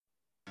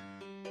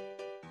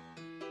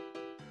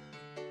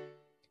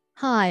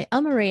Hi,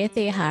 I'm Maria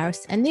Thea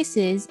Harris, and this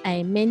is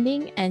a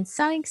Mending and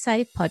Sewing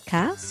Safe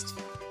podcast.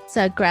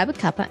 So grab a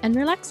cuppa and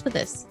relax with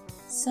us.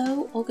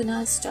 Sew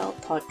Organised Style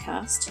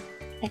podcast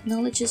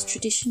acknowledges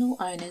traditional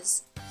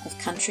owners of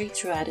country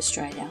throughout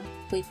Australia.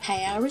 We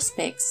pay our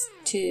respects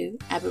to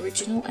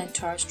Aboriginal and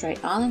Torres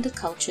Strait Islander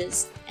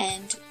cultures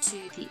and to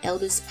the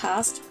elders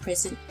past,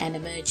 present and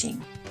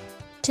emerging.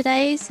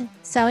 Today's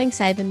Sewing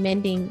Save and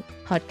Mending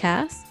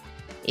podcast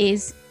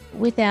is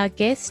with our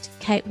guest,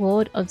 Kate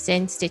Ward of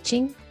Zen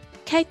Stitching.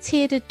 Kate's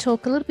here to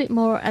talk a little bit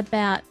more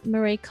about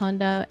Marie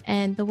Kondo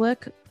and the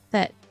work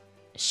that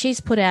she's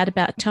put out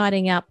about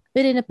tidying up,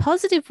 but in a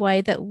positive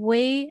way that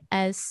we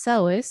as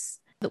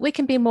sewers, that we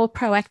can be more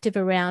proactive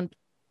around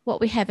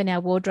what we have in our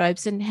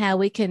wardrobes and how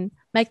we can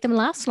make them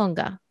last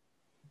longer.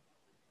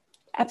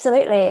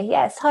 Absolutely.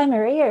 Yes. Hi,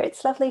 Maria.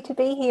 It's lovely to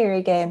be here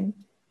again.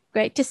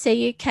 Great to see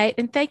you, Kate.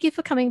 And thank you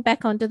for coming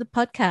back onto the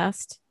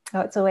podcast. Oh,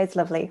 it's always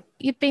lovely.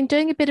 You've been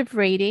doing a bit of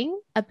reading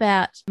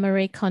about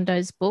Marie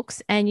Kondo's books,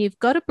 and you've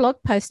got a blog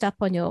post up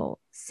on your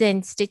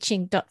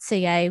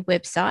zenstitching.ca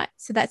website.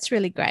 So that's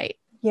really great.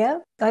 Yeah,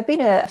 I've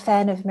been a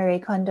fan of Marie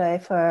Kondo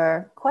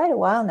for quite a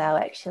while now,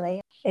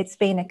 actually. It's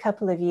been a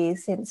couple of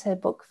years since her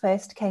book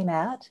first came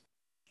out.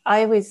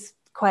 I was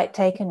quite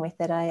taken with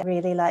it. I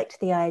really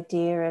liked the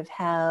idea of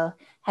how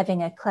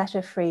having a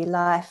clutter-free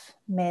life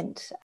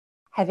meant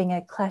having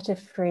a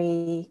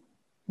clutter-free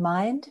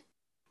mind,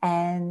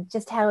 and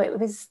just how it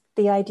was,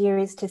 the idea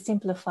is to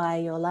simplify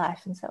your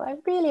life. And so I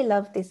really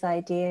loved this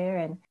idea,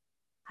 and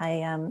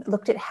I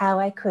looked at how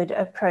I could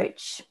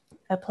approach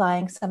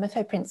applying some of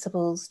her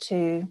principles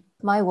to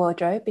my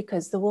wardrobe,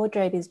 because the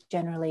wardrobe is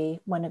generally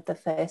one of the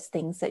first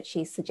things that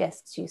she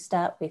suggests you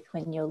start with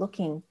when you're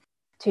looking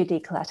to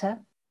declutter.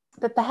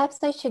 But perhaps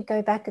I should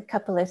go back a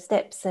couple of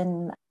steps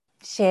and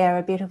share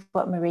a bit of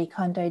what Marie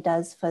Kondo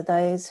does for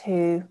those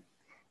who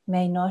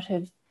may not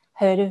have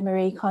heard of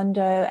Marie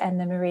Kondo and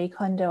the Marie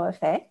Kondo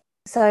effect.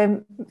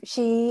 So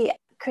she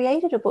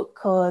created a book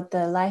called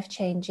The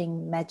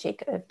Life-Changing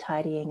Magic of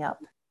Tidying Up.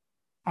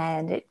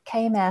 And it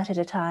came out at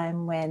a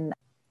time when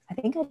I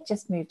think I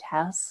just moved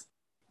house.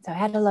 So I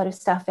had a lot of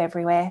stuff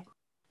everywhere.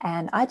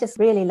 And I just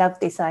really loved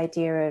this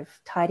idea of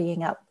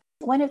tidying up.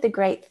 One of the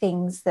great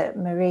things that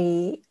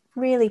Marie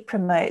really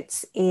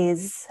promotes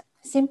is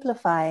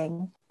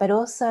simplifying, but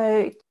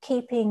also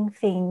keeping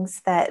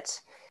things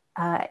that,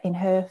 in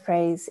her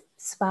phrase,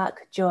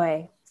 spark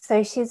joy.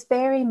 So she's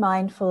very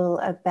mindful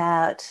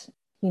about,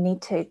 you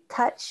need to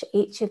touch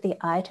each of the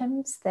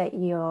items that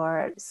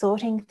you're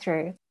sorting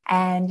through,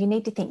 and you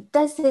need to think,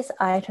 does this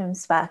item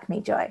spark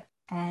me joy?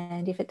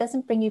 And if it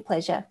doesn't bring you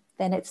pleasure,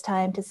 then it's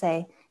time to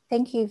say,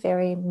 thank you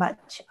very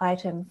much,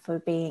 item, for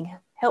being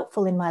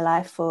helpful in my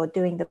life, for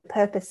doing the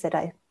purpose that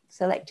I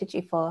selected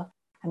you for.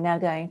 I'm now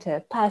going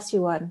to pass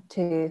you on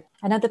to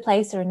another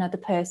place or another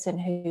person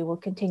who will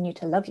continue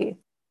to love you.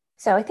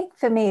 So I think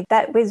for me,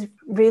 that was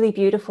really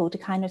beautiful to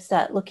kind of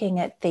start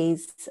looking at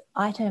these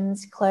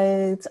items,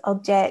 clothes,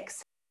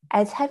 objects,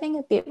 as having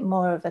a bit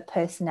more of a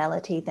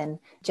personality than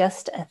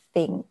just a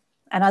thing.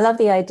 And I love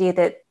the idea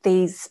that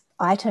these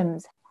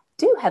items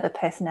do have a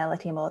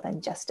personality more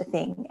than just a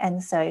thing.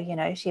 And so, you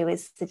know, she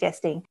was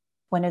suggesting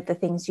one of the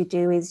things you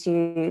do is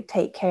you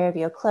take care of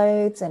your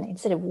clothes, and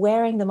instead of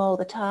wearing them all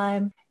the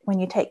time, when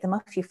you take them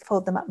off, you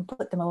fold them up and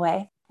put them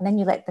away, and then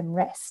you let them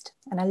rest.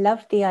 And I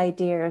love the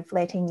idea of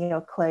letting your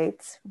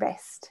clothes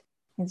rest,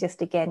 and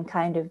just again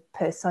kind of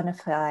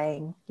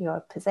personifying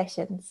your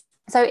possessions.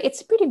 So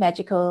it's pretty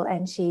magical.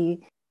 And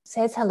she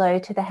says hello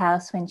to the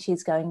house when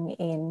she's going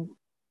in,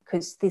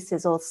 because this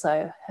is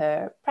also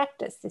her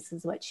practice. This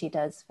is what she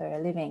does for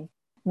a living.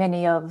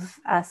 Many of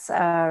us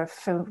are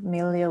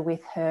familiar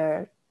with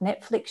her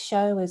Netflix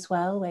show as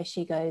well, where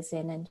she goes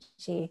in and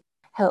she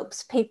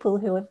helps people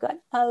who have got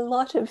a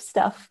lot of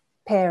stuff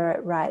pare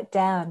it right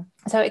down.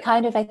 So it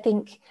kind of, I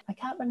think, I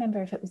can't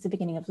remember if it was the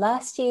beginning of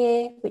last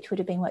year, which would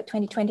have been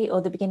 2020,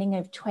 or the beginning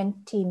of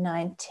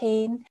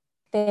 2019,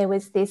 there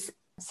was this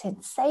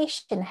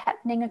sensation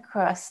happening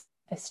across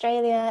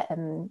Australia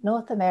and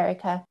North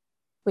America,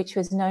 which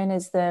was known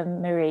as the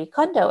Marie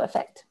Kondo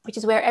effect, which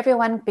is where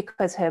everyone,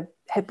 because her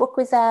book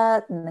was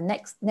out and the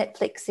next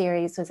Netflix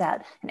series was out,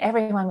 and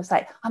everyone was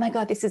like, oh my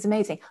God, this is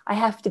amazing, I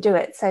have to do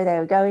it. So they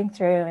were going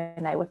through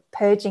and they were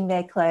purging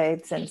their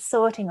clothes and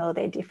sorting all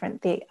their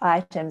different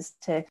items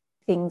to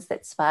things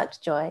that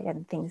sparked joy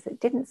and things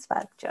that didn't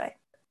spark joy.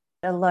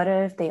 A lot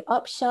of the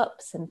op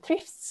shops and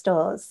thrift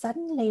stores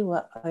suddenly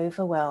were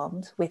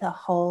overwhelmed with a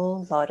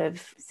whole lot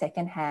of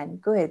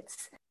secondhand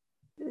goods.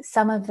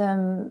 Some of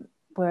them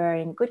were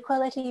in good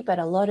quality, but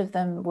a lot of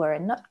them were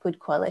in not good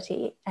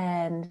quality.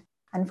 And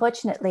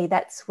unfortunately,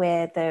 that's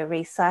where the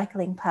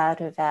recycling part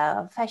of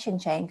our fashion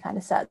chain kind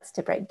of starts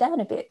to break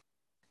down a bit,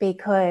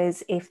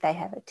 because if they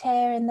have a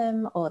tear in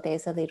them or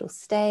there's a little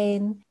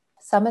stain,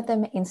 some of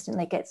them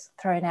instantly gets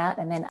thrown out,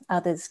 and then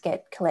others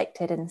get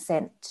collected and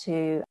sent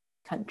to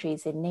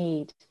countries in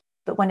need.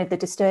 But one of the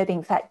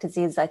disturbing factors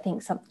is, I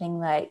think, something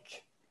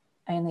like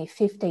only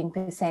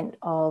 15%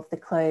 of the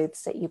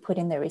clothes that you put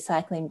in the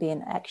recycling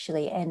bin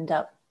actually end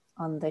up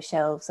on the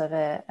shelves of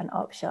an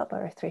op shop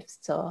or a thrift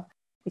store,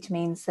 which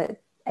means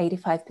that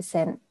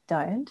 85%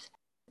 don't.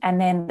 And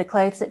then the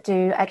clothes that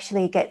do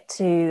actually get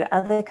to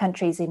other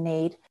countries in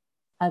need,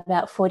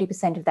 about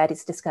 40% of that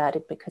is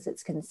discarded because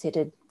it's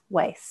considered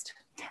waste.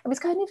 It was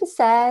kind of a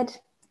sad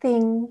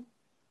thing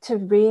to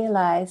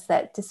realise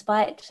that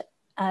despite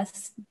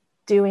us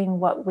doing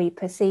what we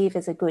perceive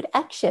as a good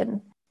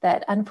action,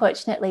 that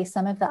unfortunately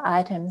some of the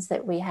items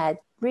that we had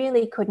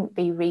really couldn't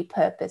be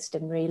repurposed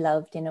and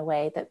reloved in a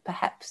way that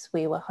perhaps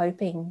we were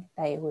hoping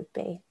they would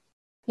be.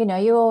 You know,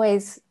 you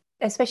always,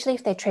 especially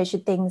if they're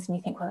treasured things and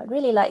you think, well, I'd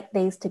really like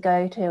these to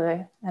go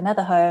to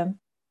another home,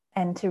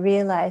 and to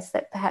realise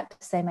that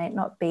perhaps they might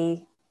not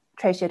be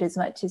treasured as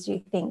much as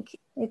you think.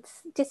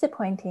 It's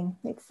disappointing,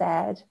 it's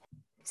sad.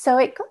 So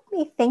it got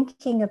me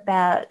thinking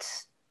about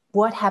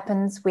what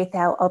happens with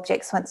our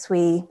objects once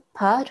we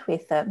part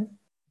with them.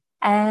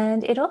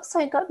 And it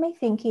also got me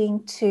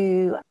thinking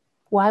to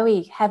why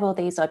we have all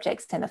these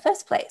objects in the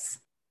first place.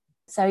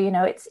 So, you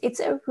know, it's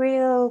a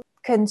real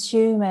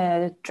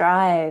consumer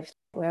drive.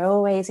 We're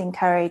always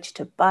encouraged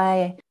to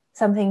buy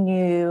something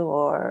new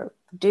or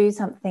do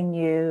something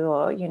new,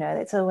 or, you know,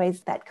 it's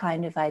always that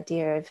kind of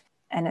idea of,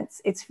 and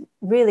it's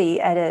really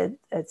at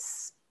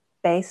its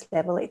base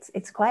level,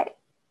 it's quite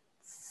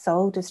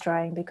soul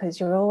destroying, because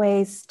you're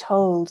always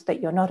told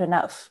that you're not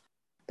enough.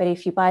 But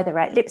if you buy the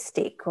right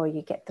lipstick, or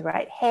you get the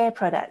right hair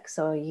products,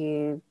 or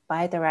you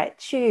buy the right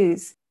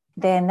shoes,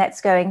 then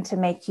that's going to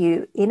make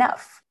you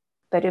enough.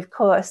 But of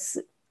course,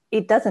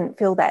 it doesn't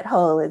fill that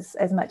hole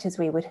as much as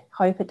we would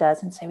hope it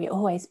does. And so we're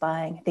always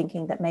buying,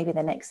 thinking that maybe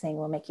the next thing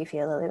will make you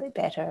feel a little bit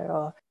better.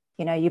 Or,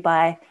 you know, you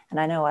buy, and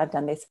I know I've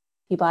done this,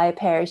 you buy a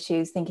pair of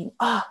shoes thinking,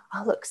 oh,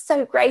 I'll look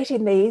so great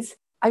in these.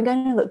 I'm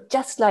going to look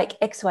just like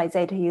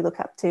XYZ who you look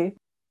up to.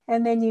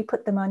 And then you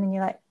put them on and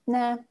you're like,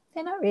 nah,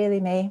 they're not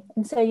really me.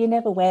 And so you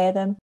never wear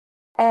them.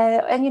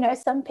 And, you know,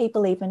 some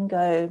people even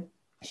go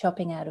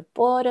shopping out of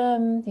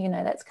boredom. You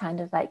know, that's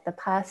kind of like the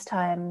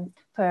pastime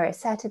for a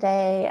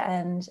Saturday.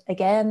 And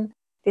again,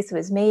 this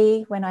was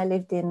me when I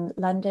lived in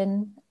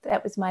London.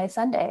 That was my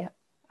Sunday.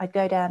 I'd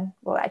go down,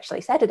 well,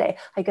 actually Saturday,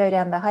 I'd go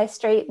down the high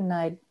street and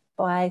I'd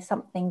buy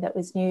something that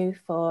was new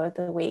for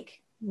the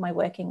week, my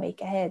working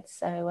week ahead.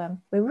 So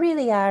we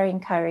really are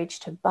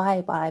encouraged to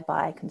buy,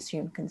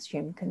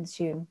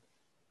 consume.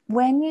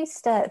 When you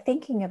start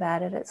thinking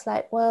about it, it's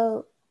like,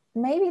 well,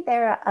 maybe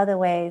there are other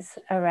ways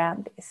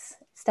around this.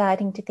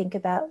 Starting to think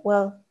about,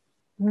 well,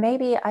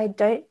 maybe I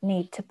don't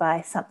need to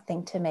buy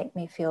something to make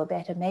me feel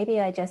better. Maybe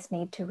I just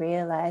need to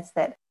realize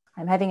that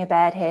I'm having a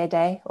bad hair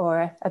day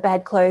or a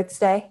bad clothes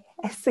day,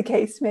 as the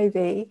case may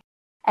be.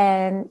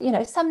 And, you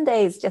know, some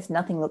days just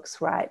nothing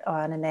looks right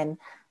on, and then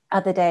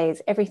other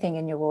days everything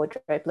in your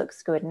wardrobe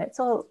looks good. And it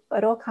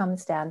all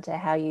comes down to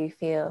how you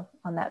feel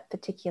on that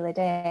particular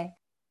day.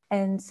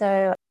 And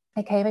so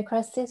I came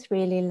across this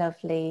really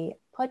lovely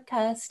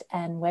podcast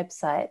and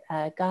website,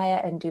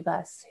 Gaia and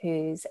Dubas,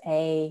 who's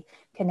a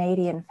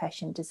Canadian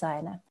fashion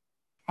designer.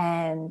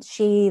 And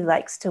she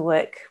likes to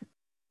work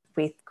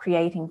with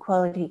creating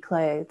quality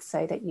clothes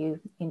so that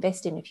you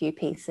invest in a few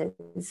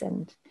pieces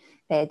and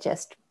they're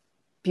just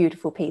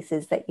beautiful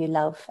pieces that you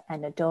love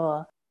and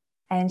adore.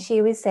 And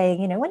she was saying,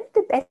 you know, one of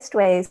the best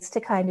ways to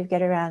kind of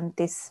get around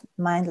this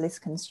mindless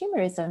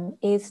consumerism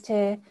is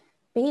to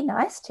be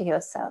nice to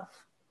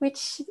yourself,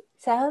 which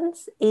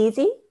sounds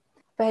easy,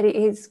 but it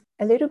is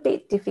a little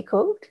bit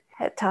difficult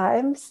at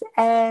times.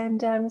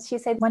 And she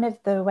said one of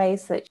the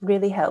ways that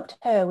really helped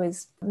her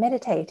was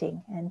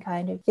meditating and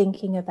kind of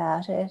thinking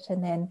about it,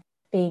 and then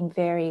being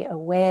very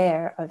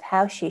aware of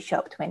how she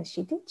shopped when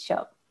she did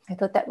shop. I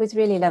thought that was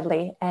really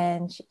lovely.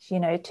 And, you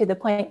know, to the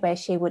point where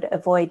she would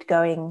avoid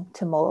going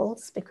to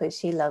malls because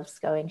she loves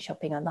going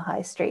shopping on the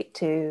high street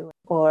too,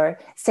 or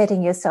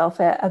setting yourself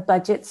a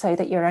budget so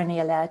that you're only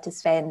allowed to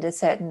spend a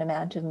certain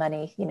amount of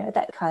money, you know,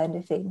 that kind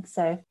of thing.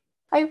 So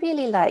I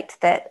really liked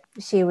that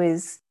she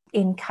was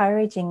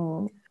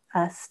encouraging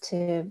us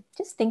to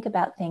just think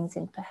about things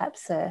in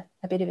perhaps a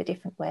bit of a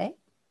different way.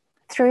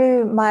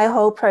 Through my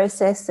whole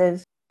process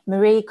of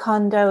Marie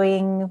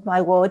Kondoing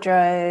my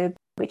wardrobe,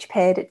 which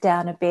pared it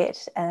down a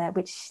bit,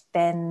 which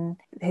then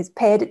has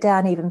pared it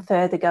down even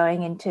further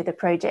going into the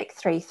Project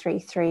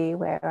 333,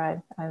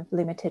 where I've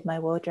limited my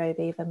wardrobe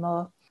even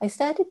more. I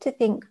started to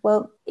think,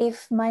 well,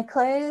 if my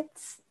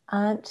clothes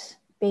aren't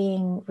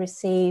being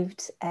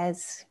received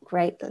as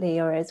greatly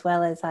or as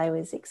well as I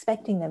was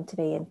expecting them to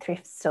be in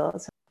thrift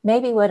stores,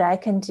 maybe what I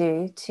can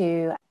do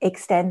to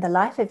extend the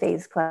life of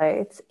these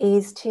clothes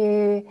is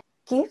to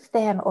give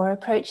them or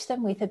approach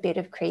them with a bit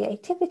of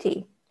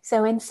creativity.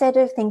 So instead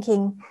of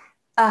thinking,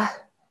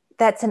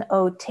 that's an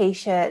old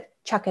t-shirt,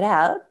 chuck it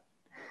out,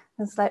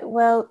 it's like,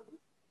 well,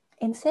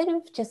 instead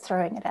of just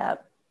throwing it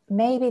out,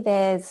 maybe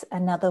there's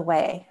another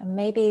way.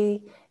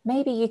 Maybe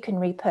you can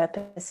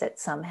repurpose it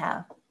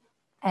somehow.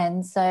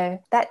 And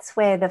so that's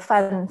where the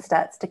fun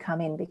starts to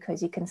come in,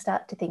 because you can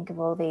start to think of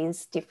all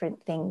these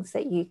different things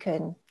that you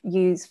can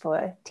use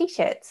for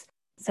t-shirts.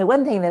 So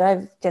one thing that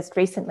I've just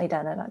recently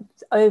done, and I'm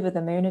over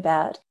the moon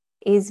about,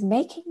 is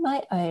making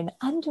my own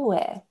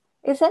underwear.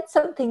 Is that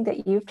something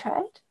that you've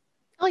tried?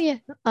 Oh, yeah.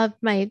 I've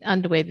made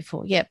underwear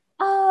before. Yep.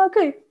 Oh,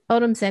 good.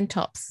 Bottoms and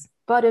tops.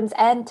 Bottoms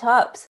and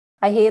tops.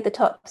 I hear the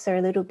tops are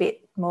a little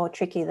bit more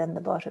tricky than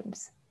the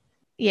bottoms.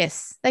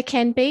 Yes, they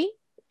can be.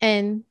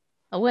 And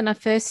when I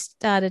first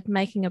started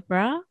making a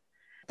bra,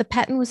 the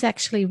pattern was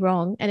actually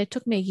wrong. And it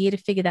took me a year to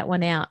figure that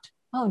one out.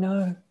 Oh,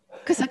 no.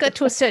 Because I got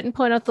to a certain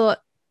point, I thought,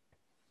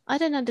 I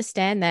don't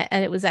understand that.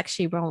 And it was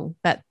actually wrong.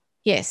 But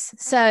yes.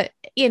 So,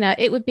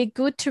 it would be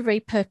good to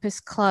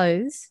repurpose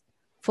clothes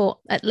for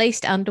at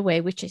least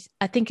underwear, which is,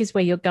 I think, is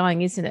where you're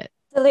going, isn't it?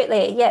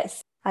 Absolutely,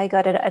 yes. I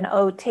got an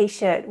old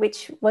T-shirt,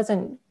 which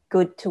wasn't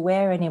good to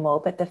wear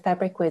anymore, but the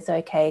fabric was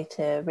okay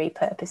to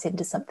repurpose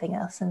into something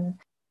else. And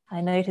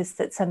I noticed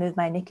that some of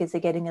my knickers are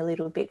getting a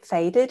little bit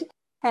faded.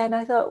 And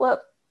I thought,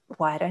 well,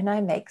 why don't I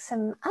make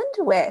some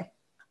underwear?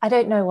 I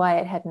don't know why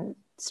it hadn't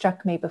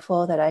struck me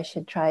before that I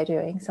should try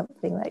doing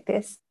something like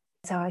this.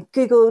 So I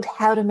Googled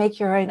how to make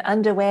your own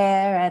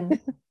underwear, and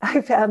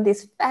I found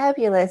this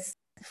fabulous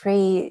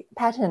free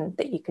pattern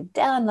that you could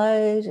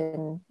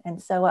download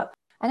and sew up.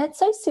 And it's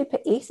so super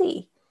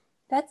easy.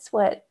 That's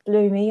what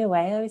blew me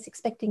away. I was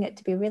expecting it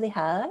to be really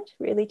hard,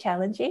 really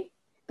challenging.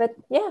 But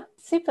yeah,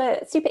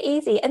 super, super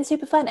easy and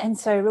super fun and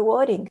so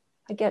rewarding.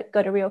 I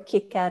got a real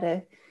kick out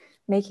of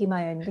making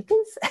my own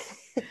knickers.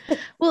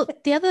 Well,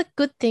 the other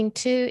good thing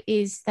too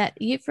is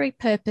that you've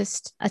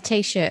repurposed a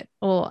t-shirt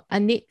or a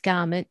knit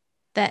garment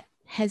that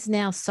has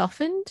now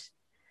softened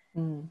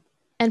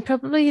and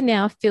probably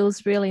now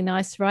feels really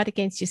nice right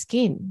against your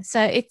skin.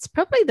 So it's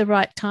probably the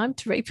right time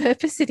to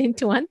repurpose it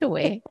into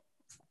underwear.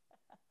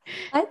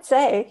 I'd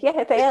say,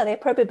 yeah, they are. They're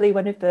probably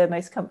one of the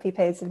most comfy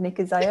pairs of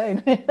knickers I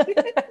own.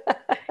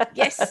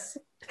 Yes.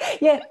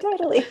 Yeah,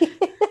 totally.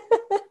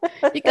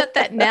 You got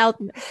that nailed.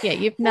 Yeah,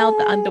 you've nailed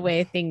the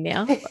underwear thing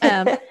now.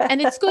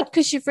 And it's good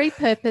because you've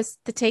repurposed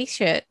the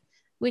t-shirt,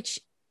 which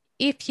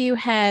if you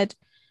had,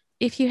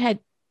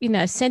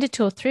 sent it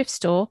to a thrift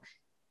store,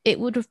 it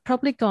would have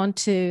probably gone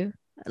to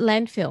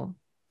landfill.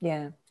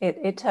 Yeah,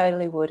 it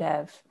totally would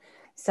have.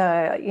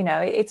 So,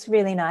 it's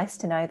really nice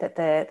to know that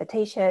the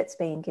t-shirt's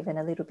been given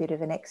a little bit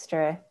of an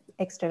extra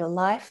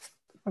life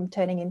from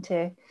turning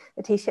into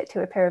a t-shirt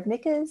to a pair of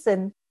knickers.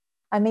 And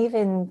I'm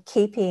even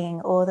keeping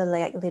all the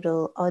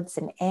little odds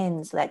and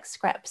ends, like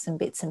scraps and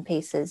bits and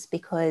pieces,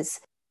 because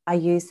I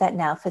use that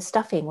now for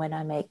stuffing when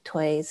I make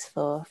toys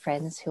for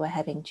friends who are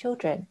having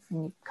children,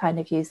 and kind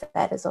of use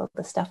that as all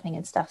the stuffing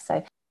and stuff.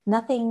 So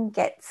nothing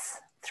gets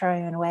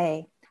thrown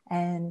away.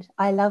 And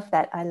I love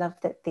that. I love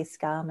that this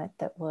garment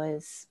that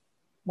was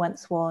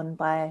once worn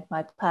by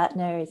my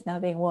partner is now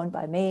being worn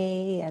by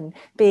me and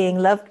being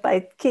loved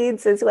by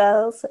kids as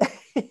well. So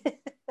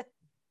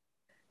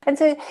And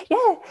so,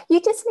 yeah,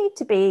 you just need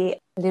to be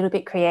a little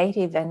bit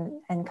creative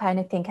and kind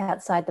of think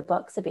outside the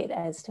box a bit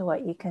as to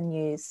what you can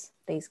use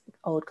these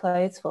old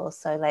clothes for.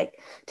 So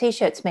like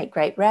t-shirts make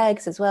great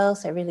rags as well,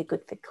 so really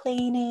good for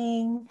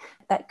cleaning.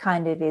 That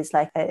kind of is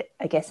like,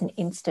 I guess, an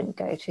instant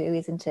go-to,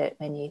 isn't it,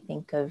 when you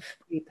think of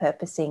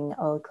repurposing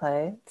old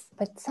clothes?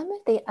 But some of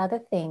the other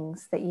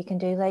things that you can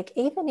do, like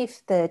even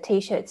if the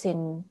t-shirt's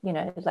in,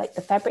 like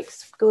the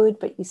fabric's good,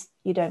 but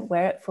you don't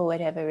wear it for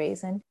whatever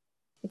reason,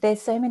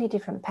 there's so many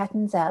different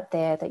patterns out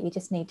there that you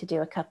just need to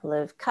do a couple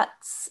of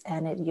cuts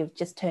and you've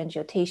just turned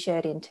your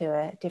t-shirt into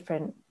a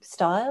different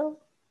style,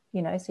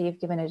 so you've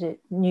given it a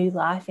new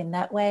life in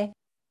that way.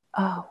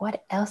 Oh,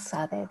 what else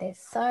are there? There's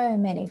so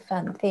many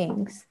fun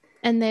things.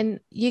 And then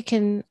if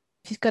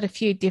you've got a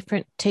few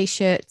different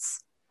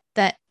t-shirts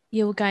that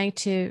you're going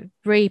to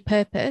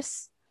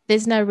repurpose,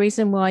 there's no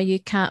reason why you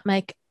can't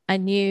make a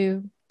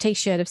new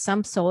t-shirt of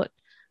some sort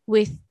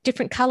with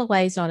different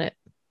colorways on it.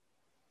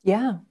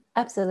 Yeah.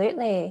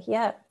 Absolutely,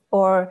 yeah.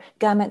 Or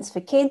garments for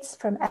kids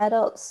from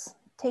adults,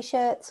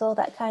 t-shirts, all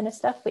that kind of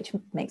stuff, which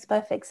makes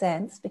perfect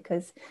sense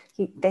because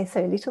they're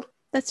so little.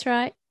 That's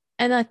right.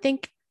 And I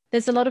think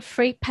there's a lot of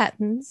free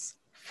patterns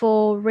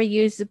for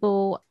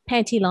reusable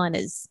panty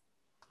liners.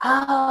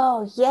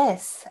 Oh,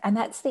 yes. And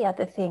that's the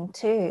other thing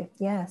too.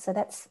 Yeah, so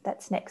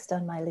that's next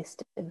on my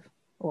list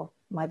or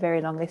my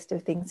very long list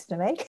of things to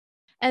make.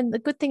 And the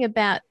good thing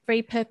about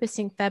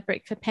repurposing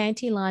fabric for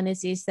panty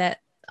liners is that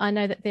I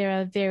know that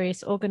there are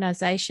various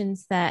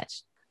organisations that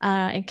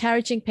are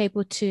encouraging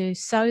people to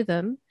sew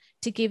them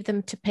to give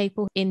them to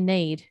people in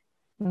need.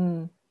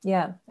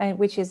 Yeah, and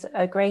which is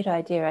a great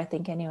idea, I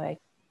think, anyway.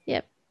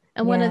 Yep.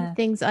 And one of the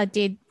things I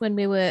did when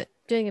we were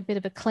doing a bit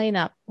of a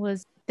cleanup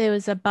was there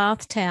was a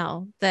bath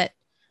towel that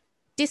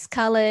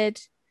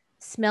discoloured,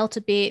 smelt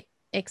a bit,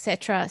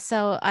 etc.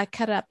 So I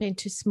cut it up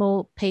into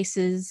small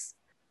pieces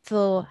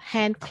for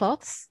hand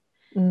cloths,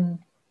 and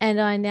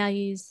I now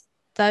use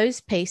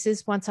those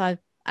pieces once I've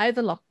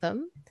overlock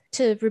them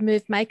to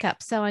remove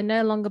makeup. So I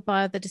no longer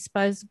buy the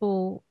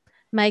disposable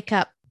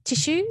makeup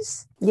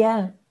tissues.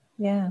 Yeah.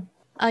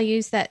 I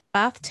use that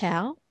bath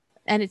towel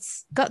and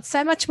it's got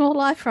so much more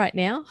life right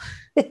now.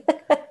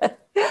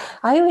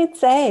 I would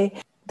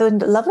say the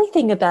lovely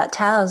thing about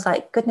towels,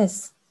 like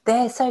goodness,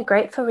 they're so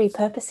great for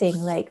repurposing.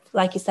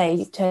 Like you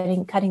say,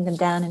 cutting them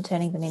down and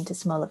turning them into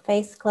smaller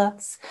face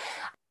cloths.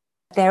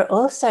 They're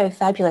also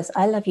fabulous.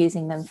 I love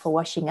using them for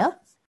washing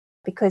up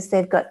because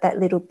they've got that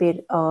little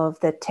bit of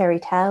the terry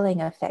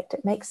toweling effect.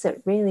 It makes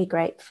it really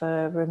great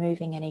for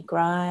removing any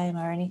grime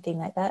or anything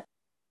like that.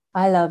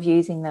 I love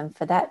using them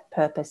for that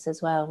purpose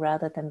as well,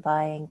 rather than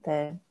buying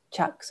the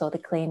Chucks or the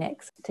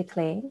Kleenex to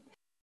clean.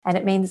 And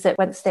it means that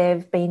once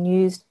they've been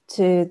used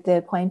to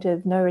the point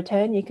of no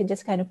return, you can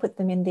just kind of put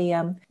them in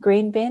the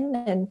green bin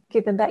and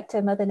give them back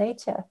to Mother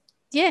Nature.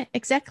 Yeah,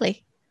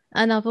 exactly.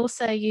 And I've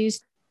also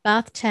used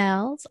bath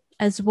towels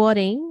as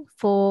wadding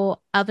for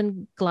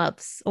oven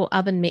gloves or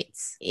oven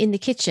mitts in the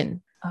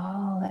kitchen.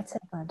 Oh, that's a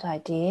good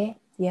idea.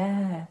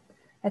 Yeah,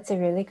 that's a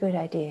really good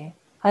idea.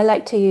 I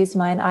like to use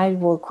mine. I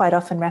will quite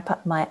often wrap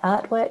up my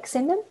artworks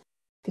in them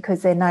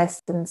because they're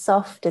nice and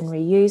soft and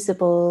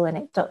reusable, and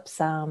it stops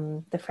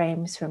the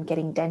frames from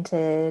getting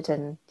dented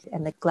and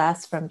the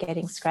glass from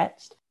getting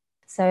scratched.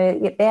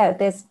 So yeah,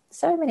 there's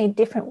so many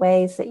different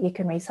ways that you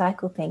can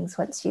recycle things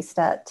once you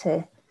start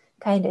to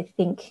kind of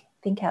think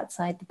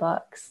outside the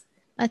box.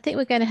 I think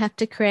we're going to have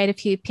to create a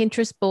few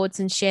Pinterest boards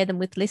and share them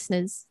with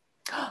listeners.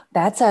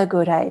 That's a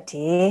good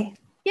idea.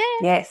 Yeah.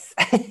 Yes.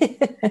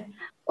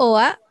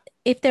 Or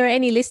if there are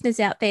any listeners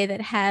out there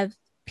that have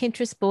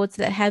Pinterest boards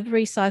that have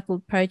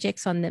recycled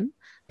projects on them,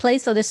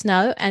 please let us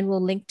know and we'll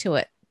link to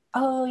it.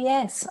 Oh,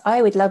 yes.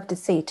 I would love to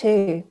see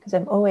too, because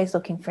I'm always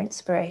looking for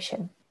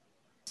inspiration.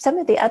 Some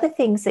of the other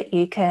things that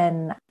you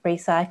can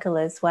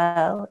recycle as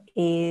well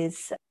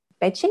is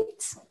bed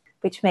sheets,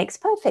 which makes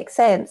perfect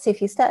sense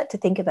if you start to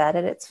think about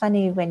it. It's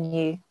funny when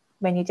you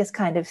just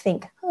kind of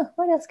think, oh,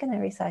 what else can I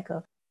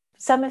recycle?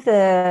 Some of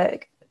the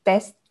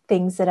best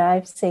things that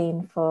I've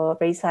seen for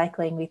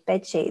recycling with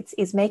bed sheets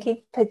is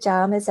making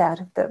pajamas out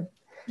of them.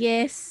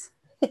 Yes.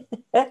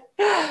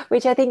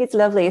 Which I think is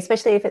lovely,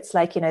 especially if it's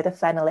like, the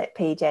flannelette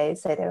PJs,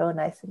 so they're all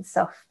nice and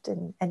soft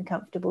and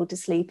comfortable to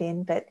sleep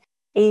in. But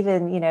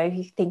even, if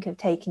you think of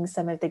taking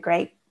some of the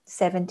great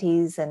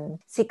 70s and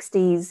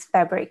 60s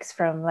fabrics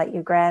from like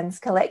your Grand's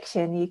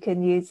collection, you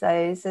can use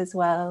those as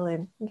well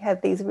and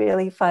have these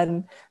really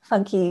fun,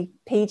 funky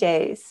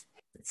PJs.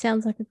 It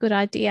sounds like a good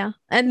idea.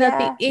 And Yeah.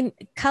 they'll be in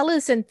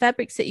colours and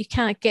fabrics that you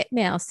can't get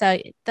now. So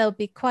they'll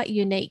be quite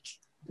unique.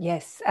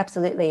 Yes,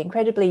 absolutely.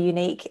 Incredibly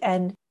unique.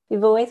 And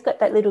you've always got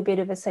that little bit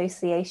of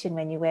association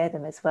when you wear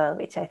them as well,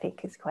 which I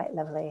think is quite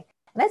lovely.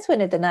 And that's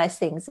one of the nice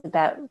things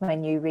about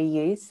when you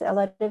reuse a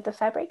lot of the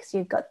fabrics.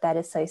 You've got that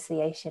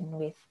association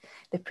with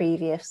the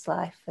previous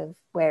life of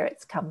where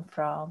it's come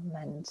from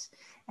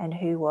and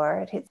who wore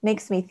it. It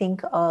makes me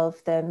think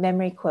of the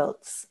memory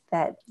quilts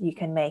that you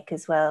can make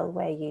as well,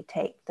 where you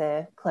take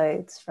the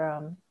clothes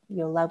from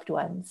your loved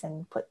ones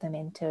and put them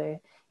into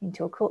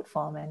a quilt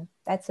form. And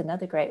that's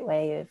another great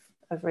way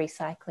of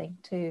recycling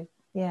too.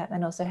 Yeah,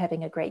 and also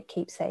having a great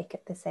keepsake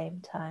at the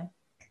same time.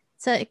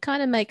 So it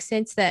kind of makes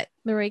sense that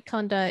Marie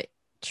Kondo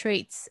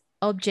treats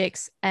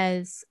objects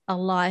as a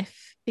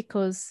life,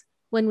 because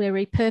when we're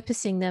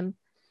repurposing them,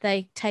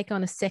 they take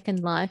on a second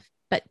life.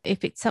 But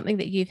if it's something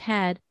that you've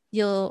had,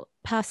 you're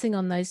passing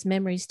on those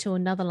memories to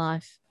another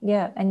life.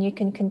 Yeah, and you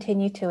can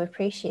continue to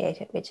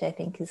appreciate it, which I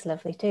think is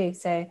lovely too.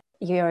 So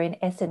you're in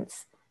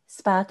essence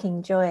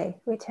sparking joy,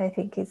 which I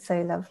think is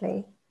so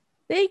lovely.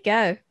 There you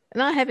go.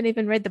 And I haven't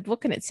even read the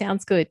book and it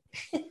sounds good.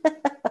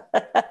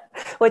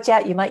 Watch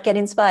out, you might get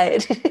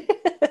inspired.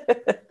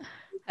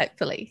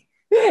 Hopefully.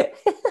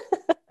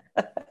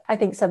 I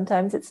think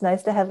sometimes it's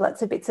nice to have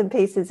lots of bits and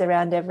pieces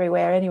around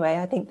everywhere anyway.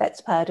 I think that's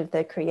part of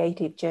the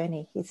creative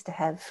journey, is to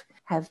have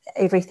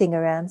everything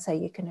around so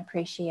you can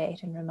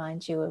appreciate and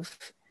remind you of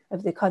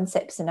the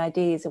concepts and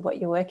ideas of what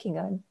you're working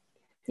on.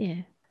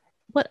 Yeah.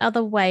 What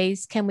other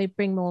ways can we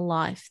bring more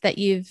life that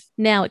you've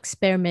now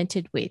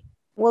experimented with?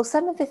 Well,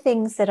 some of the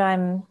things that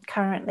I'm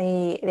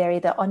currently, they're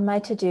either on my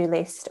to-do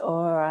list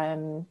or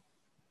I'm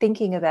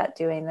thinking about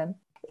doing them,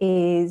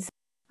 is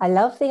I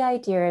love the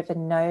idea of a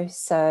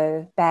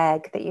no-sew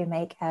bag that you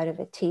make out of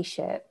a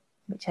T-shirt,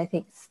 which I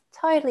think is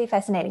totally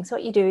fascinating. So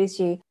what you do is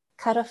you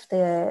cut off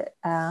the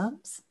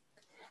arms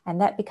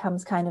and that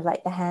becomes kind of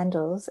like the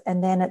handles.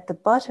 And then at the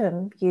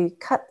bottom, you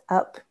cut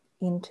up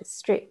into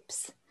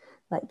strips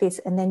like this.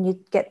 And then you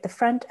get the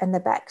front and the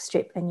back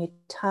strip and you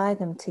tie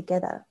them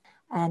together.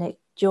 And it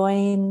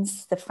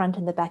joins the front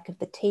and the back of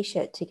the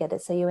T-shirt together.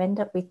 So you end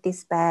up with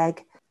this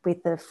bag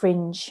with the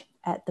fringe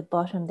at the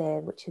bottom there,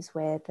 which is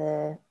where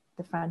the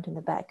front and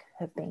the back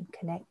have been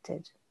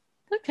connected.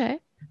 Okay.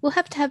 We'll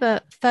have to have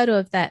a photo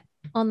of that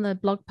on the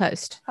blog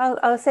post.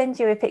 I'll send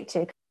you a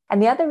picture.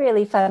 And the other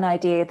really fun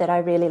idea that I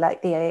really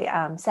like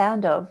the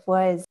sound of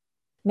was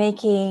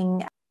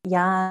making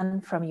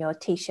yarn from your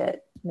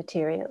T-shirt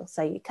material.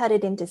 So you cut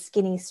it into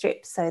skinny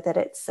strips so that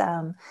it's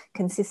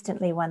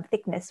consistently one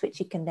thickness, which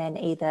you can then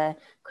either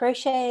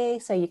crochet,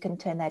 so you can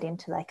turn that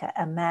into like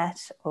a mat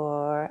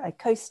or a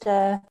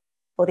coaster.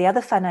 Or the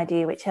other fun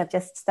idea, which I've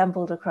just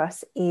stumbled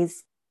across,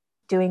 is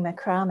doing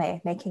macrame,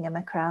 making a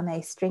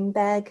macrame string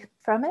bag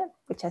from it,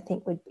 which I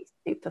think would be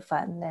super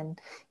fun. And,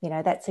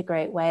 that's a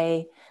great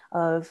way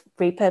of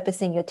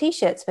repurposing your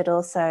t-shirts, but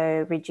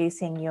also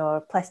reducing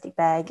your plastic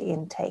bag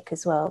intake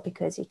as well,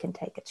 because you can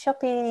take it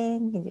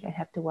shopping and you don't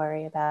have to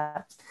worry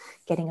about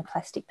getting a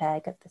plastic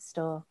bag at the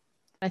store.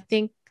 I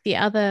think the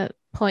other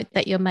point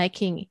that you're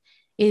making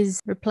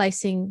is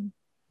replacing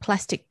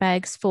plastic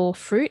bags for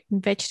fruit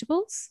and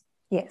vegetables.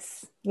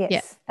 Yes,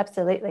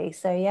 absolutely.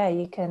 So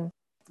you can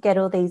get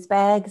all these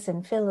bags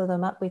and fill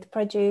them up with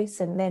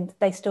produce, and then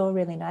they store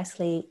really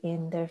nicely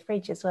in the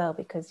fridge as well,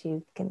 because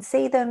you can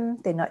see them.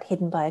 They're not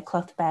hidden by a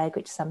cloth bag,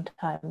 which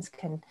sometimes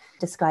can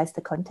disguise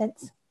the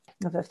contents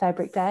of a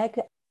fabric bag.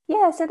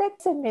 Yeah, so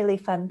that's some really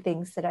fun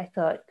things that I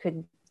thought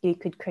you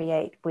could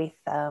create with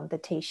the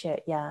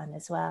t-shirt yarn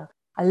as well.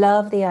 I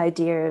love the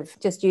idea of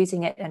just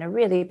using it and a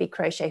really big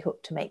crochet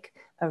hook to make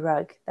a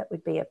rug. That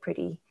would be a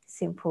pretty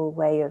simple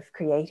way of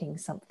creating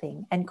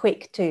something, and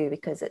quick too,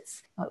 because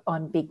it's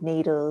on big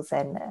needles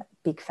and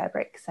big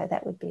fabric. So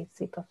that would be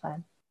super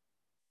fun.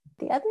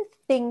 The other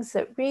things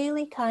that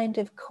really kind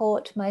of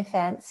caught my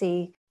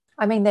fancy,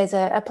 I mean, there's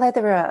a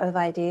plethora of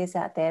ideas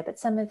out there, but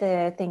some of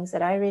the things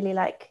that I really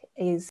like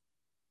is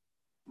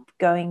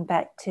going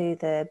back to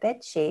the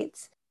bed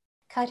sheets,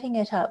 cutting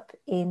it up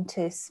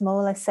into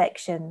smaller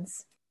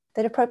sections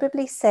that are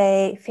probably,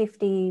 say,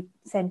 50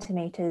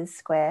 centimeters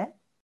square.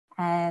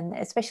 And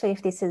especially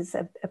if this is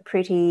a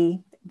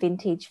pretty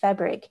vintage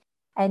fabric,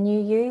 and you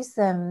use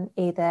them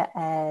either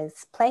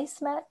as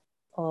placemat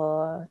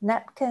or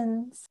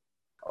napkins,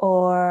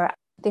 or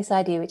this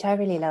idea, which I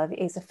really love,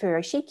 is a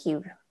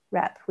furoshiki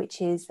wrap,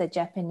 which is the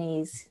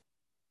Japanese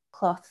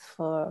cloth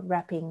for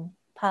wrapping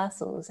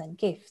parcels and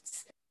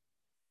gifts,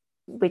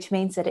 which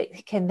means that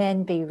it can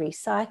then be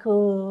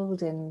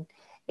recycled, and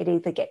it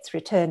either gets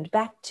returned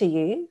back to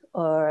you,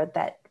 or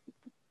that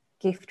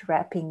gift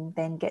wrapping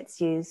then gets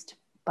used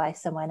by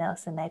someone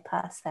else and they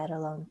pass that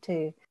along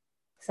too.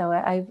 So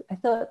I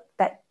thought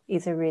that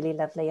is a really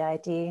lovely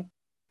idea.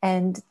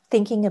 And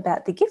thinking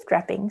about the gift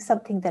wrapping,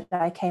 something that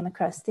I came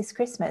across this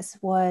Christmas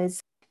was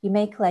you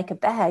make like a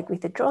bag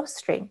with a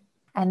drawstring,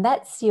 and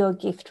that's your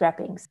gift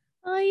wrappings.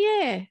 Oh,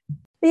 yeah.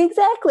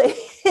 Exactly.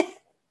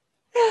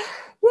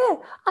 Yeah,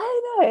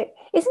 I know.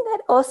 Isn't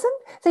that awesome?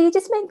 So you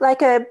just make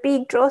like a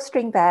big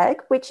drawstring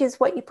bag, which is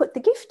what you put the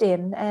gift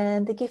in,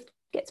 and the gift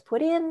gets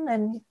put in,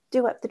 and you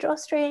do up the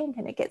drawstring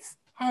and it gets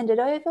handed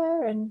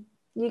over, and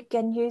you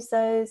can use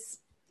those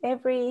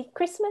every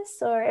Christmas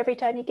or every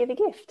time you give a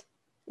gift.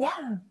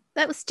 Yeah.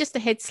 That was just a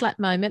head slap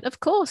moment, of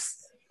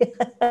course.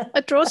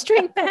 A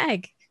drawstring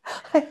bag.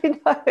 I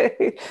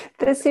know.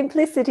 The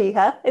simplicity,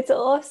 huh? It's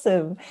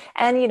awesome.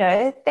 And,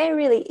 they're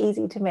really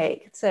easy to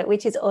make, so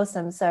which is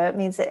awesome. So it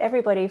means that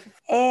everybody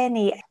with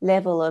any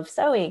level of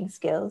sewing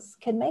skills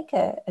can make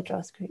a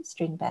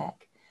drawstring bag,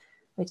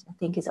 which I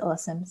think is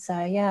awesome.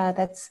 So, yeah,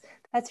 that's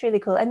really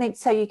cool. And then,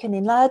 so you can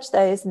enlarge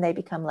those and they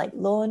become like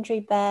laundry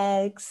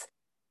bags.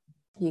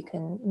 You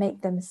can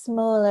make them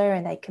smaller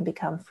and they can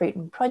become fruit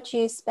and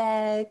produce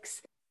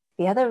bags.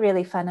 The other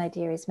really fun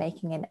idea is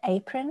making an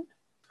apron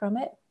from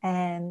it,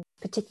 and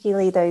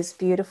particularly those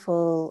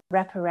beautiful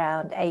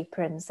wraparound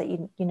aprons that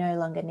you no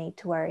longer need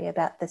to worry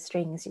about the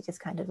strings. You just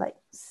kind of like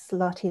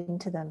slot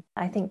into them.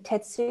 I think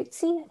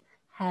Tetsutsi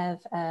have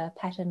a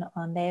pattern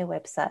on their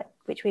website,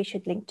 which we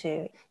should link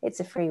to.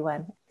 It's a free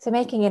one. So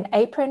making an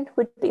apron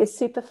would be a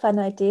super fun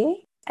idea.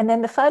 And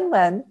then the fun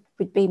one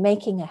would be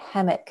making a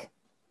hammock.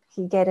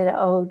 You get an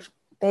old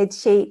bed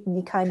sheet and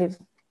you kind of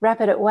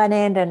wrap it at one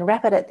end and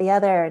wrap it at the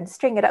other and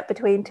string it up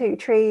between two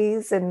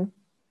trees, and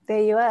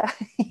there you are.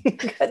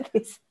 You've got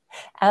this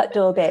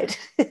outdoor bed.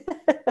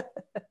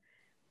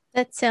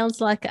 That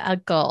sounds like a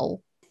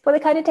goal. Well,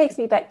 it kind of takes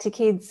me back to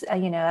kids,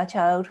 our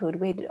childhood.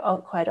 We'd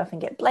quite often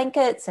get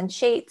blankets and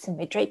sheets and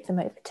we'd drape them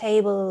over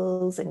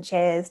tables and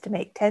chairs to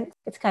make tents.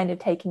 It's kind of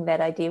taking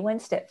that idea one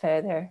step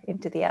further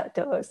into the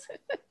outdoors.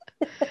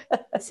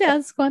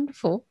 Sounds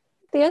wonderful.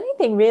 The only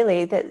thing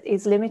really that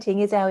is limiting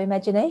is our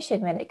imagination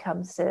when it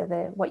comes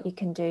to what you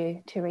can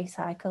do to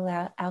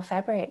recycle our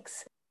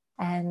fabrics.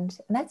 And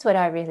that's what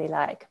I really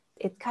like.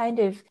 It kind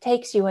of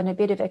takes you on a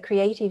bit of a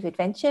creative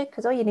adventure,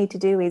 because all you need to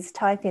do is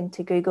type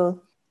into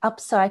Google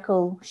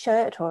upcycle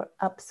shirt or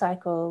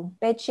upcycle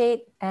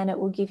bedsheet, and it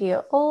will give you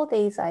all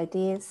these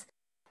ideas.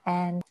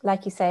 And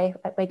like you say,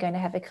 we're going to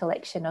have a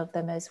collection of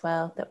them as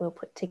well that we'll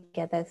put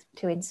together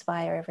to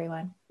inspire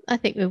everyone. I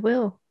think we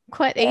will.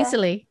 Quite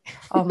easily.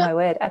 Oh, my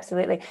word,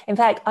 absolutely. In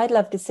fact, I'd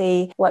love to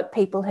see what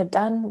people have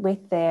done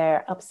with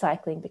their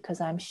upcycling, because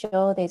I'm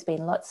sure there's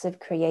been lots of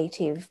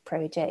creative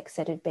projects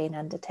that have been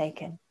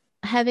undertaken.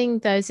 Having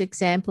those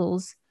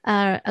examples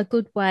are a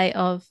good way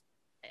of,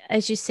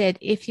 as you said,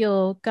 if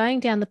you're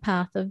going down the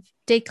path of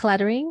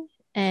decluttering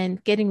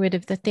and getting rid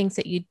of the things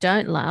that you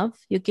don't love,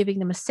 you're giving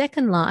them a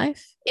second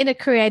life in a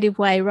creative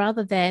way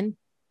rather than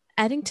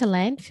adding to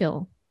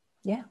landfill.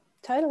 Yeah,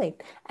 totally.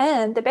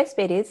 And the best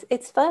bit is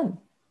it's fun.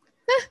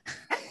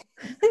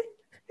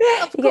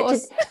 Of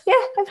course.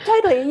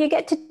 Totally. You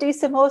get to do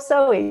some more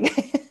sewing.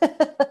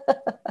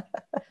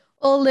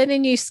 Or learn a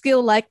new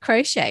skill like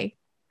crochet.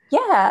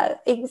 Yeah,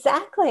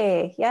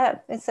 exactly. Yeah.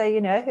 And so,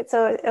 it's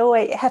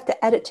always you have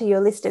to add it to your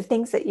list of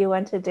things that you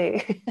want to do.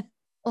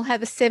 Or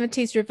have a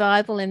 70s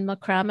revival in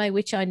macrame,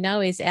 which I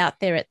know is out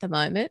there at the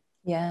moment.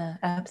 Yeah, Yeah.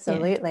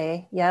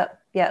 absolutely. Yep.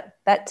 Yep.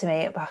 That to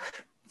me,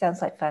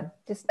 sounds like fun.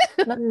 Just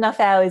not enough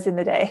hours in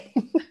the day.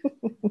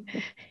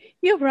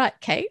 You're right,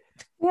 Kate.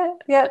 Yeah.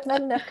 Yeah.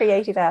 Not enough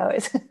creative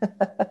hours.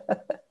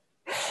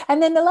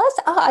 And then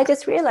I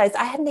just realized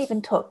I hadn't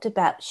even talked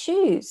about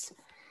shoes.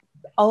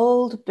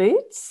 Old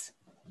boots,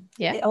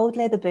 Yeah. old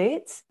leather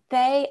boots,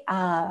 they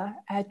are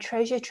a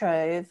treasure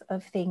trove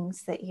of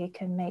things that you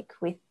can make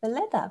with the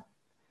leather.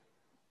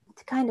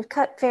 To kind of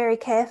cut very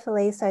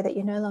carefully so that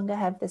you no longer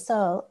have the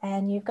sole,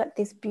 and you've got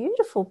this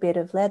beautiful bit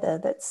of leather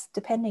that's,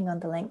 depending on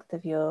the length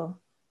of your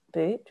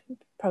boot,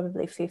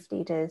 probably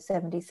 50 to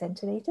 70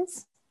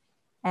 centimeters,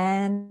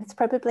 and it's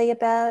probably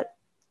about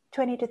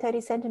 20 to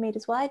 30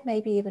 centimeters wide,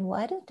 maybe even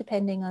wider,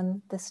 depending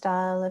on the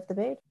style of the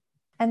boot.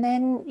 And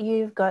then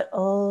you've got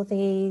all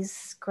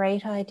these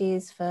great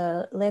ideas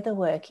for leather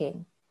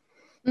working,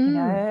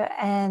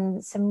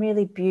 and some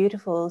really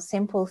beautiful,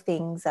 simple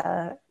things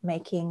are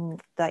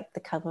making like the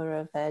cover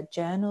of a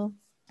journal.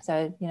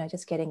 So,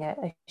 just getting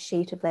a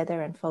sheet of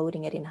leather and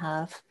folding it in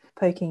half,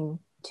 poking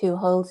 2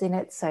 holes in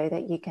it so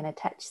that you can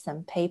attach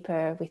some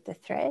paper with the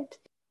thread.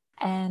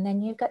 And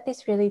then you've got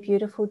this really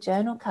beautiful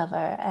journal cover.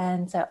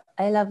 And so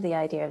I love the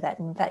idea of that.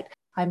 In fact,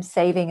 I'm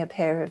saving a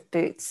pair of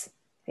boots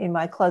in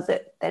my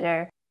closet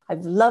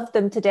I've loved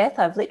them to death.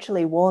 I've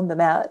literally worn them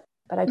out,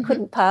 but I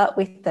couldn't part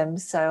with them.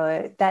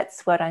 So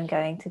that's what I'm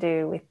going to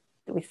do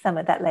with some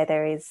of that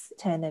leather, is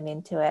turn them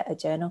into a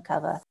journal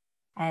cover.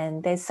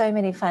 And there's so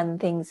many fun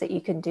things that you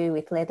can do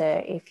with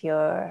leather if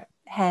you're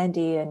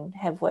handy and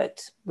have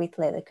worked with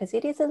leather, because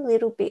it is a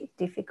little bit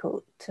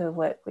difficult to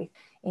work with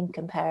in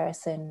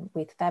comparison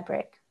with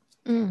fabric.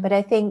 But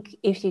I think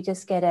if you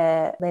just get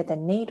a leather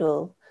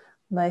needle,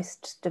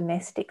 most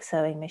domestic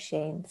sewing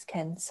machines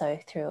can sew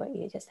through it.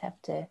 You just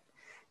have to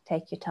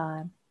take your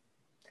time.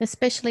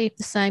 Especially if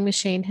the sewing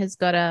machine has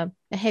got a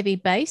heavy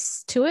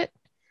base to it,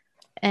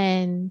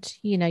 and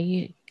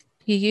you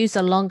use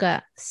a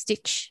longer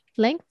stitch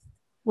length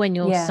when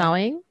you're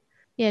sewing.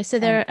 Yeah, so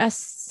there are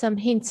some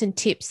hints and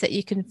tips that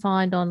you can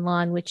find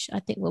online, which I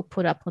think we'll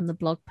put up on the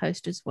blog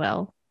post as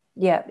well.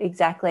 Yeah,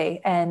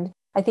 exactly. And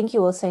I think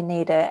you also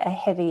need a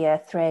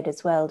heavier thread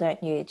as well,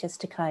 don't you,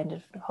 just to kind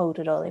of hold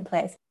it all in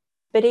place.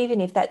 But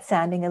even if that's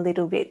sounding a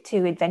little bit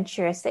too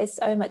adventurous, there's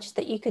so much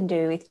that you can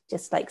do with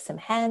just like some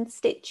hand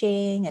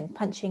stitching and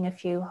punching a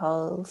few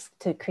holes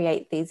to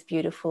create these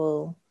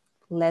beautiful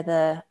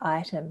leather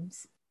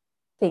items.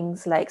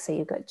 Things like, so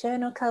you've got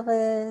journal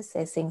covers,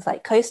 there's things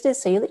like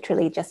coasters. So you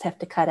literally just have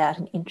to cut out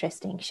an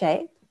interesting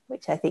shape,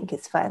 which I think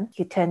is fun.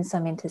 You turn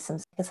some into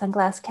a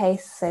sunglass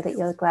case so that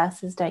your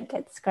glasses don't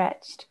get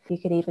scratched. You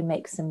could even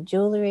make some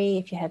jewelry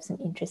if you have some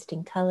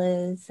interesting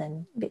colors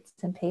and bits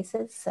and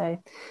pieces.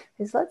 So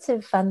there's lots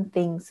of fun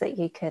things that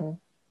you can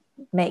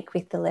make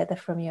with the leather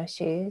from your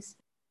shoes.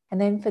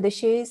 And then for the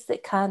shoes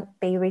that can't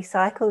be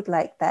recycled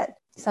like that,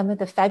 some of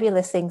the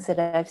fabulous things that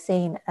I've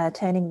seen are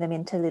turning them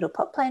into little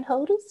pot plant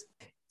holders.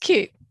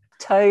 Cute.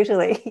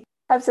 Totally.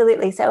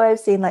 Absolutely. So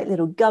I've seen like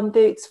little gum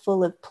boots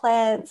full of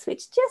plants,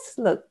 which just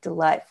look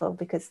delightful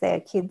because they're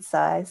kid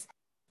size.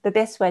 The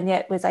best one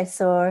yet was I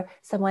saw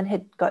someone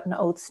had got an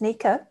old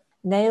sneaker,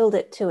 nailed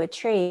it to a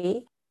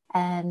tree,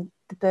 and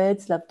the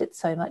birds loved it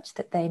so much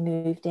that they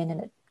moved in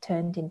and it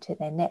turned into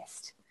their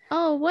nest.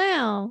 Oh,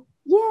 wow.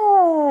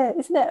 Yeah.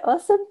 Isn't that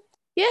awesome?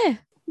 Yeah.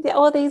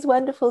 All these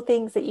wonderful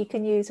things that you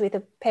can use with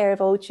a pair of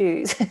old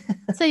shoes.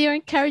 So you're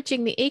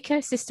encouraging the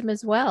ecosystem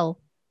as well.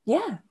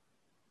 Yeah.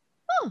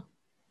 Oh,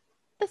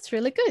 that's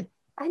really good.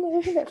 I know,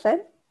 isn't that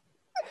fun?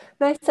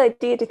 Nice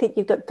idea to think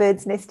you've got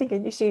birds nesting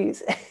in your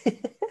shoes.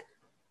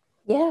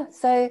 Yeah,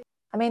 so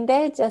I mean,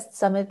 they're just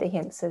some of the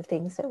hints of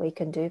things that we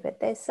can do, but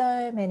there's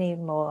so many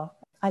more.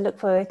 I look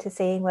forward to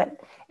seeing what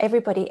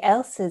everybody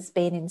else has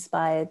been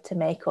inspired to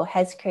make or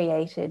has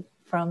created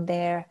from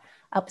their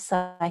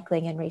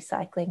upcycling and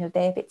recycling of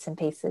their bits and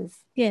pieces.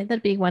 Yeah,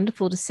 that'd be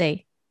wonderful to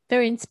see.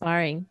 Very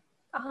inspiring.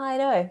 I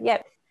know,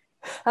 yep.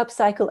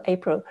 Upcycle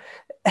April.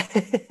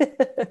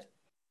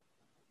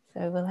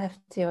 So we'll have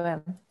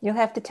to, you'll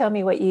have to tell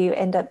me what you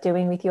end up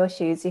doing with your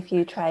shoes if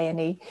you try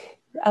any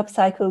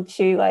upcycled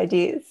shoe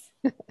ideas.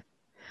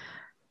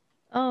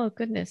 Oh,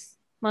 goodness.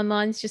 My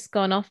mind's just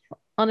gone off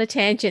on a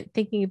tangent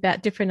thinking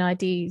about different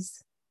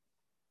ideas.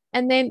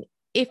 And then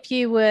if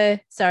you were,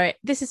 sorry,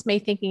 this is me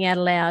thinking out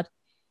aloud.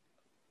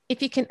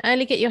 If you can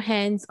only get your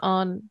hands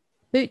on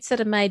boots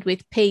that are made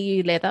with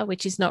PU leather,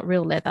 which is not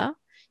real leather,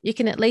 you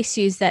can at least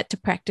use that to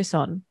practice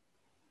on.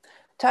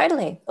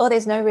 Totally. Or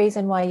there's no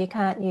reason why you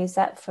can't use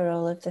that for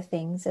all of the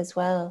things as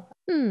well.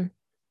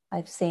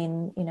 I've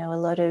seen, a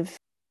lot of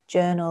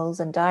journals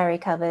and diary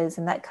covers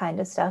and that kind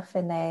of stuff,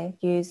 and they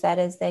use that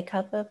as their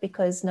cover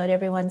because not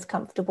everyone's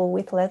comfortable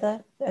with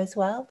leather as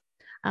well.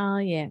 Oh,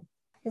 yeah.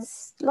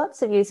 There's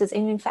lots of uses,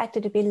 and in fact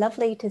it'd be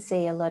lovely to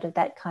see a lot of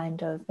that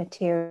kind of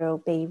material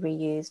be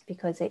reused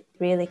because it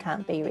really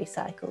can't be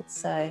recycled.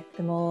 So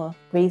the more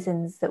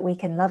reasons that we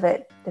can love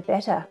it, the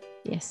better.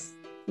 Yes.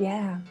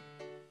 Yeah.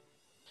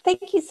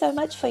 Thank you so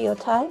much for your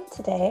time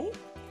today.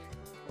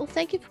 Well,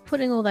 thank you for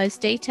putting all those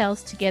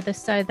details together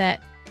so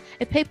that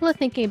if people are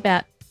thinking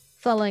about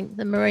following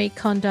the Marie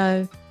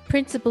Kondo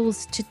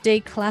principles to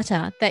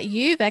declutter, that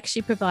you've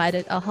actually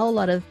provided a whole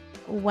lot of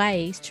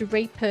ways to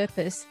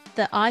repurpose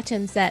the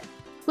items that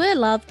were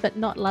loved but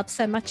not loved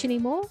so much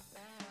anymore,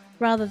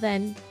 rather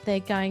than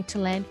they're going to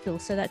landfill.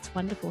 So that's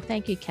wonderful.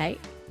 Thank you, Kate.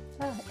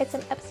 Oh, it's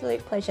an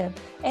absolute pleasure.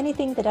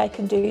 Anything that I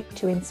can do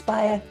to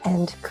inspire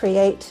and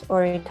create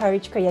or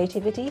encourage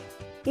creativity,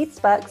 it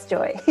sparks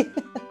joy.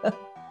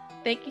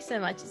 Thank you so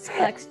much. It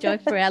sparks joy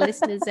for our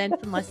listeners and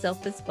for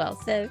myself as well.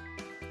 So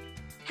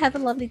have a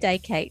lovely day,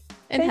 Kate,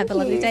 and have a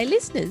lovely day,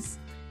 listeners.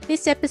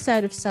 This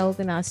episode of So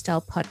Organised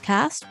Style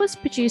podcast was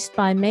produced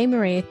by me,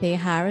 Maria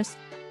Theoharis,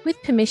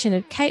 with permission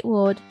of Kate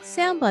Ward,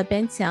 sound by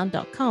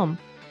bensound.com.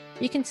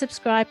 You can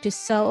subscribe to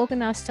So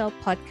Organised Style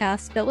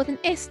podcast, spelled with an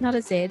S, not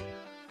a Z,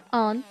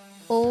 on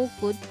all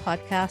good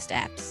podcast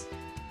apps.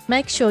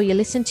 Make sure you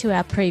listen to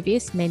our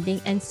previous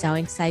Mending and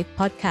Sewing Safe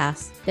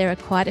podcasts. There are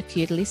quite a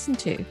few to listen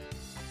to.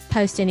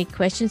 Post any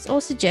questions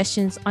or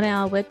suggestions on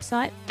our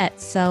website at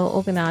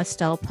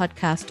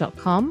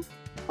soorganisedstylepodcast.com,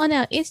 on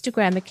our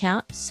Instagram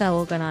account, So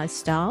Organised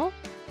Style,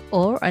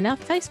 or on our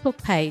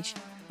Facebook page.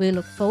 We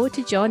look forward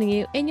to joining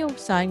you in your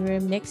sewing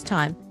room next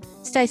time.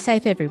 Stay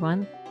safe,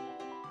 everyone.